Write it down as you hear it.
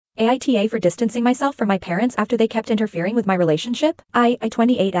AITA for distancing myself from my parents after they kept interfering with my relationship. I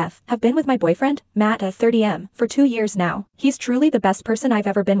 28F, have been with my boyfriend, Matt 30M, for 2 years now. He's truly the best person I've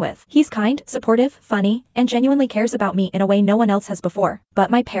ever been with. He's kind, supportive, funny, and genuinely cares about me in a way no one else has before. But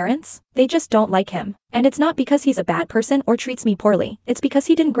my parents? They just don't like him. And it's not because he's a bad person or treats me poorly, it's because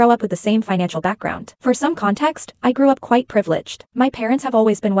he didn't grow up with the same financial background. For some context, I grew up quite privileged. My parents have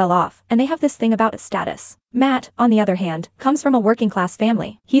always been well off, and they have this thing about status. Matt, on the other hand, comes from a working-class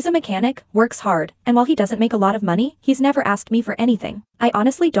family. He's a mechanic, works hard, and while he doesn't make a lot of money, he's never asked me for anything. I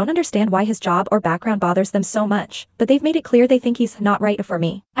honestly don't understand why his job or background bothers them so much, but they've made it clear they think he's not right for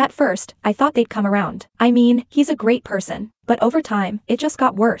me. At first, I thought they'd come around. I mean, he's a great person. But over time, it just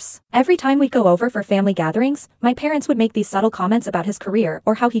got worse. Every time we'd go over for family gatherings, my parents would make these subtle comments about his career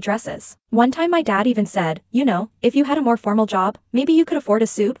or how he dresses. One time my dad even said, you know, if you had a more formal job, maybe you could afford a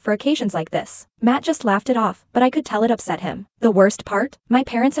suit for occasions like this. Matt just laughed it off, but I could tell it upset him. The worst part? My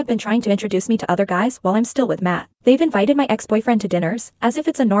parents have been trying to introduce me to other guys while I'm still with Matt. They've invited my ex-boyfriend to dinners, as if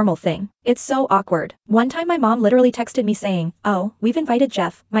it's a normal thing. It's so awkward. One time my mom literally texted me saying, oh, we've invited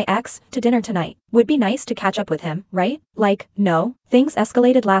Jeff, my ex, to dinner tonight. Would be nice to catch up with him, right? Like, no. Things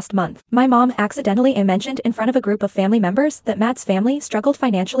escalated last month. My mom accidentally mentioned in front of a group of family members that Matt's family struggled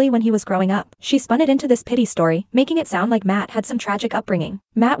financially when he was growing up. She spun it into this pity story, making it sound like Matt had some tragic upbringing.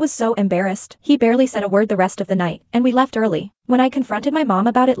 Matt was so embarrassed. He barely said a word the rest of the night, and we left early. When I confronted my mom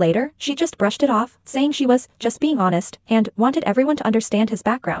about it later, she just brushed it off, saying she was just being honest and wanted everyone to understand his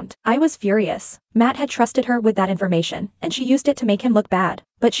background. I was furious. Matt had trusted her with that information, and she used it to make him look bad.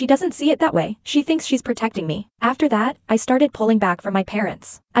 But she doesn't see it that way. She thinks she's protecting me. After that, I started pulling back from my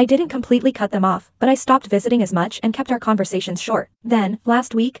parents. I didn't completely cut them off, but I stopped visiting as much and kept our conversations short. Then,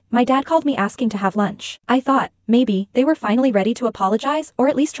 last week, my dad called me asking to have lunch. I thought, maybe, they were finally ready to apologize or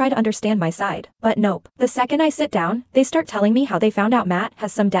at least try to understand my side. But nope. The second I sit down, they start telling me how they found out Matt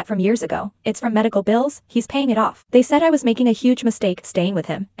has some debt from years ago. It's from medical bills, he's paying it off. They said I was making a huge mistake staying with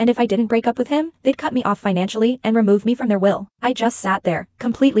him, and if I didn't break up with him, they'd cut me off financially and remove me from their will. I just sat there,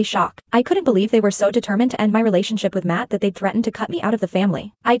 completely shocked. I couldn't believe they were so determined to end my relationship with Matt that they'd threatened to cut me out of the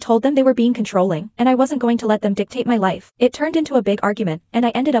family. I told them they were being controlling, and I wasn't going to let them dictate my life. It turned into a big argument, and I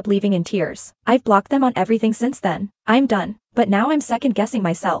ended up leaving in tears. I've blocked them on everything since then. I'm done. But now I'm second-guessing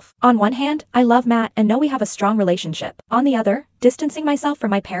myself. On one hand, I love Matt and know we have a strong relationship. On the other, distancing myself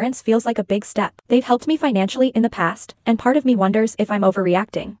from my parents feels like a big step. They've helped me financially in the past, and part of me wonders if I'm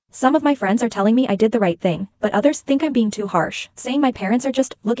overreacting. Some of my friends are telling me I did the right thing, but others think I'm being too harsh, saying my parents are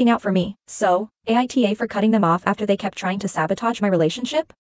just looking out for me. So, AITA for cutting them off after they kept trying to sabotage my relationship?